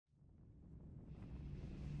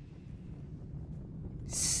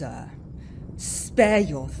sir, spare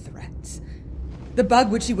your threats. The bug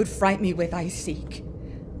which you would fright me with I seek.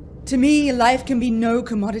 To me, life can be no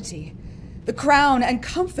commodity. The crown and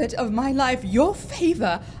comfort of my life, your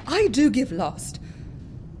favor, I do give lost.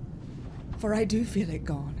 For I do feel it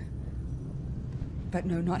gone, but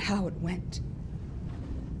know not how it went.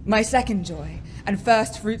 My second joy, and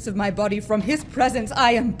first fruits of my body, from his presence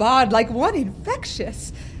I am barred like one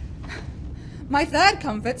infectious. My third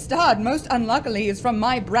comfort, starred most unluckily, is from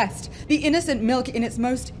my breast, the innocent milk in its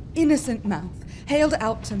most innocent mouth, haled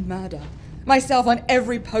out to murder. Myself on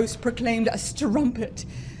every post proclaimed a strumpet.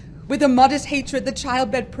 With a modest hatred the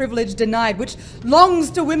childbed privilege denied, which longs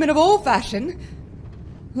to women of all fashion.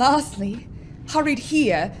 Lastly, hurried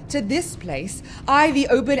here, to this place, I the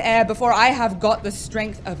open air before I have got the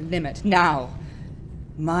strength of limit. Now,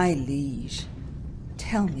 my liege,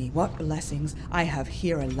 tell me what blessings I have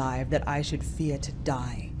here alive that I should fear to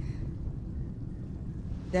die.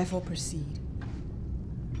 Therefore proceed.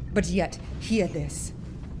 But yet, hear this.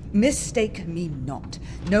 Mistake me not.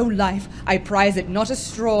 No life, I prize it not a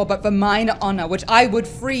straw, but for mine honor, which I would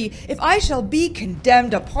free, if I shall be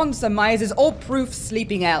condemned upon surmises or proof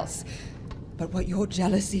sleeping else. But what your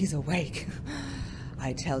jealousies awake,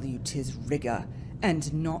 I tell you 'tis rigor,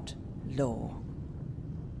 and not law.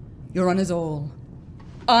 Your honours all,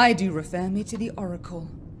 I do refer me to the oracle.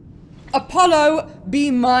 Apollo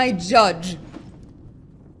be my judge.